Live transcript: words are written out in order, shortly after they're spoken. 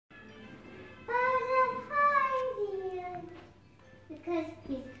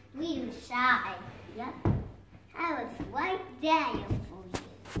shy. Yep. I was right there for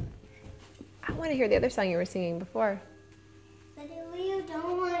you. I want to hear the other song you were singing before. But we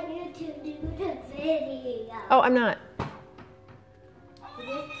don't want you to do the video. Oh, I'm not.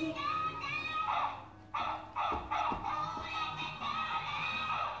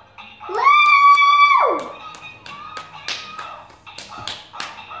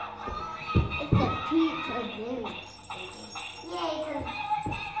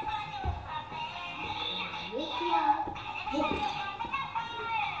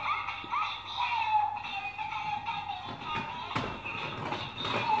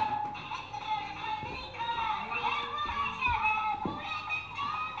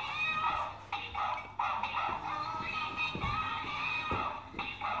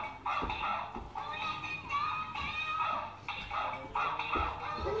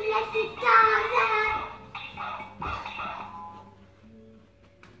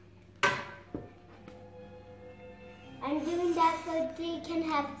 I'm doing that so they can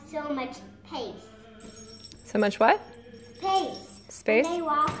have so much pace. So much what? Pace. Space? When they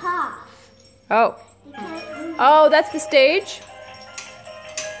walk off. Oh. They can't move. Oh, that's the stage?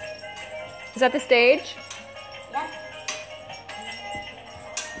 Is that the stage? Yep.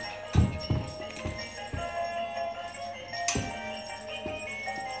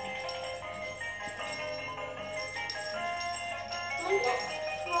 And just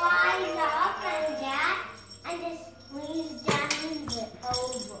flies off and that, and just leaves down the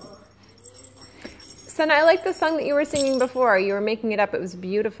oval. Son, I like the song that you were singing before. You were making it up. It was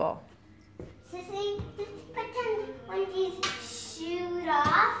beautiful. Sissy, just pretend when these shoot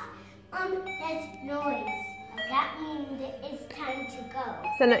off, there's noise. That means it's time to go.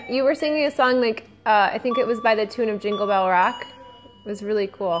 Son, you were singing a song like, I think it was by the tune of Jingle Bell Rock. It was really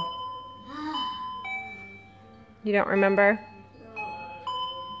cool. You don't remember?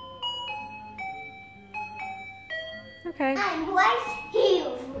 Okay. I'm right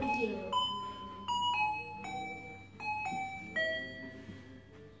here for you.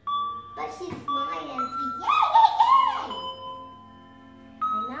 But she's smiling and she, yay! I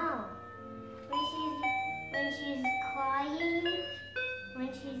know. When she's crying, when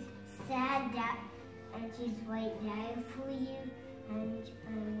she's sad, and she's right there for you, and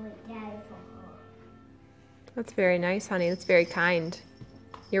I'm right there for her. That's very nice, honey. That's very kind.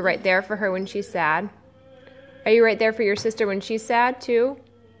 You're right there for her when she's sad. Are you right there for your sister when she's sad, too?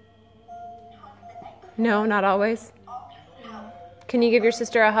 No, not always. No. Can you give your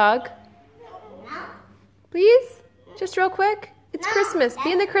sister a hug? No. Please? Just real quick? It's No, Christmas.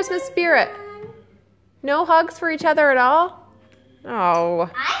 Be in the that's Christmas fun. spirit. No hugs for each other at all? Oh.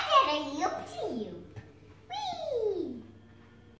 I